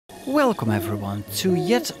Welcome everyone to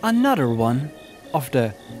yet another one of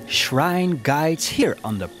the shrine guides here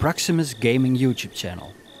on the Proximus Gaming YouTube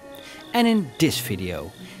channel. And in this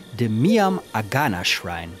video, the Myahm Agana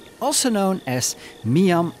Shrine, also known as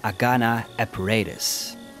Myahm Agana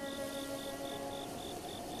Apparatus.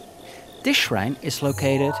 This shrine is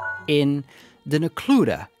located in the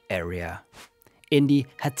Necluda area, in the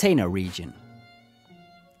Hateno region.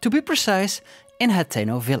 To be precise, in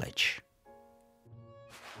Hateno Village.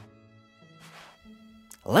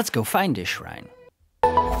 Let's go find this shrine.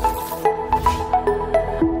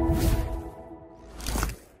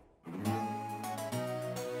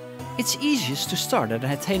 It's easiest to start at the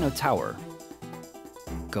Hateno Tower.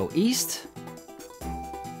 Go east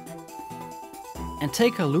and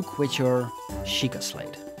take a look with your Sheikah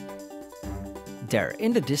slate. There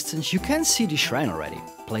in the distance you can see the shrine already.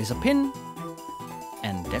 Place a pin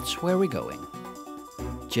and that's where we're going.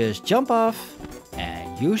 Just jump off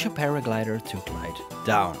and use your paraglider to glide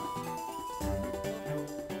down.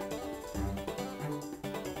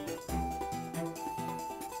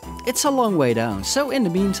 It's a long way down, so in the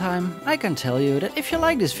meantime I can tell you that if you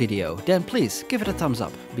like this video, then please give it a thumbs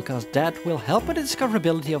up, because that will help with the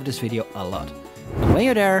discoverability of this video a lot. And when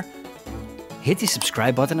you're there, hit the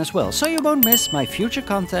subscribe button as well, so you won't miss my future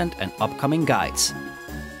content and upcoming guides.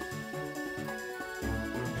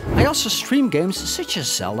 I also stream games such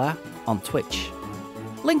as Zelda on Twitch.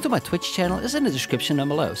 Link to my Twitch channel is in the description down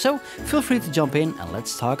below, so feel free to jump in and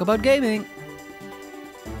let's talk about gaming.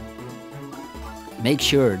 Make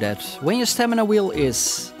sure that when your stamina wheel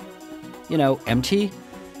is, empty,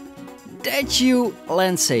 that you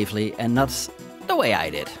land safely and not the way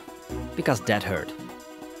I did, because that hurt.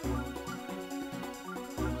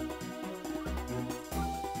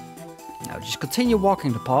 Now just continue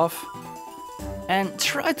walking the path and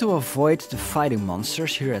try to avoid the fighting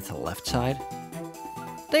monsters here at the left side.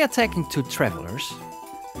 They are attacking two travelers,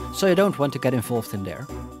 so you don't want to get involved in there.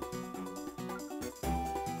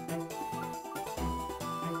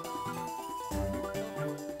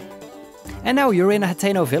 And now you're in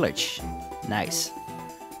Hateno Village. Nice.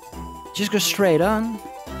 Just go straight on.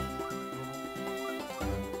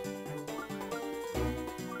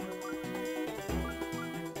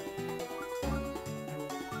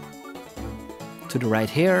 To the right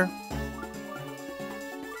here.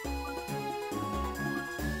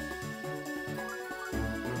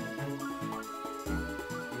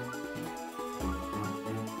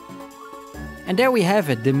 And there we have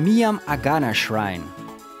it, the Myahm Agana Shrine.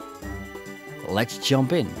 Let's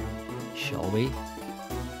jump in, shall we?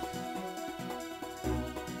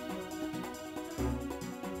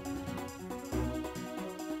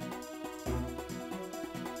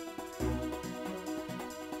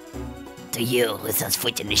 To you who sets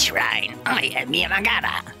foot in the shrine, I am Myahm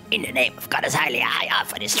Agana. In the name of Goddess Hylia, I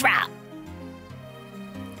offer this trial.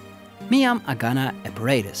 Myahm Agana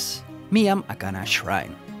Apparatus, Myahm Agana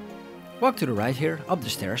Shrine. Walk to the right here, up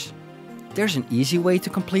the stairs. There's an easy way to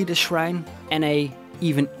complete this shrine and a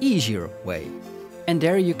even easier way. And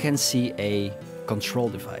there you can see a control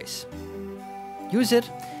device. Use it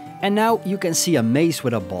and now you can see a maze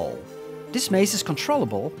with a ball. This maze is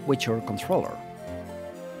controllable with your controller.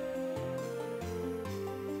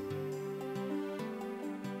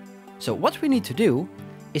 So what we need to do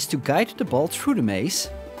is to guide the ball through the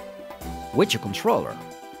maze with your controller.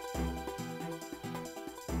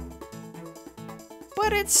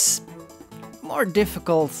 But it's more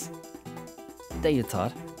difficult than you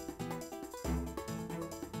thought.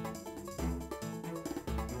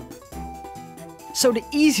 So the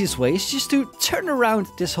easiest way is just to turn around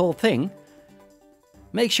this whole thing.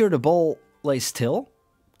 Make sure the ball lays still.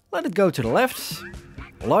 Let it go to the left.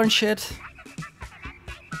 Launch it.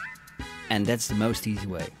 And that's the most easy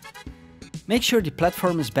way. Make sure the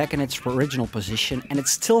platform is back in its original position and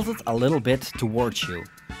it's tilted a little bit towards you,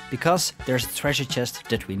 because there's a treasure chest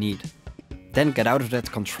that we need. Then get out of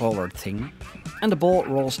that controller thing and the ball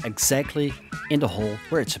rolls exactly in the hole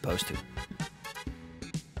where it's supposed to.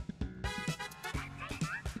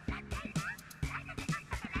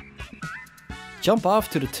 Jump off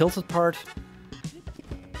to the tilted part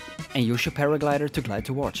and use your paraglider to glide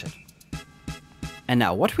towards it. And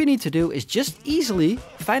now what we need to do is just easily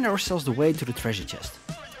find ourselves the way to the treasure chest.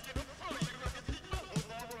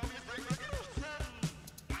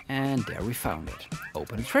 And there we found it.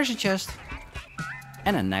 Open the treasure chest.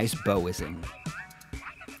 And a nice bow is in.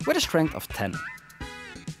 With a strength of 10.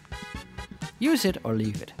 Use it or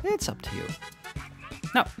leave it. It's up to you.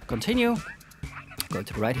 Now, continue. Go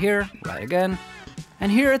to the right here, right again.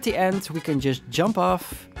 And here at the end we can just jump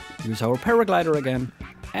off, use our paraglider again,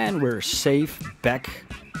 and we're safe back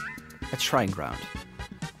at Shrine Ground.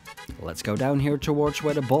 Let's go down here towards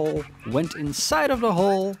where the ball went inside of the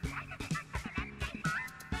hole.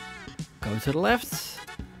 Go to the left,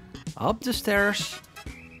 up the stairs,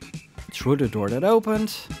 through the door that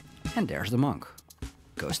opened, and there's the monk.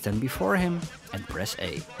 Go stand before him and press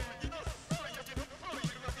A.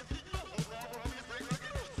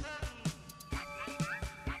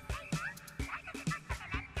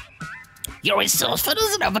 Your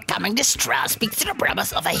resourcefulness in overcoming distress speaks to the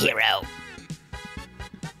promise of a hero.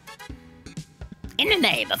 In the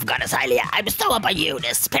name of Goddess Hylia, I bestow upon you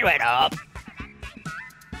this spirit orb.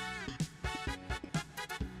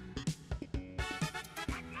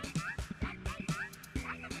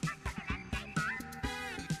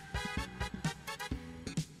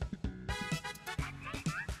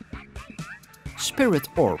 Spirit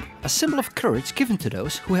Orb, a symbol of courage given to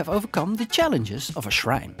those who have overcome the challenges of a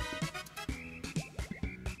shrine.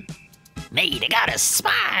 May the goddess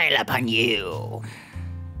smile upon you.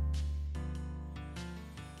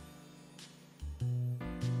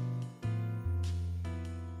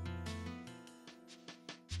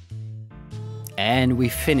 And we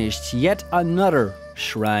finished yet another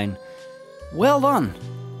shrine. Well done!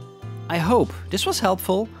 I hope this was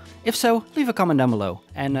helpful. If so, leave a comment down below.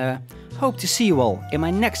 And hope to see you all in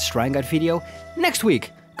my next shrine guide video next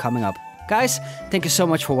week coming up. Guys, thank you so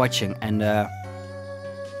much for watching and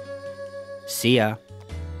see ya!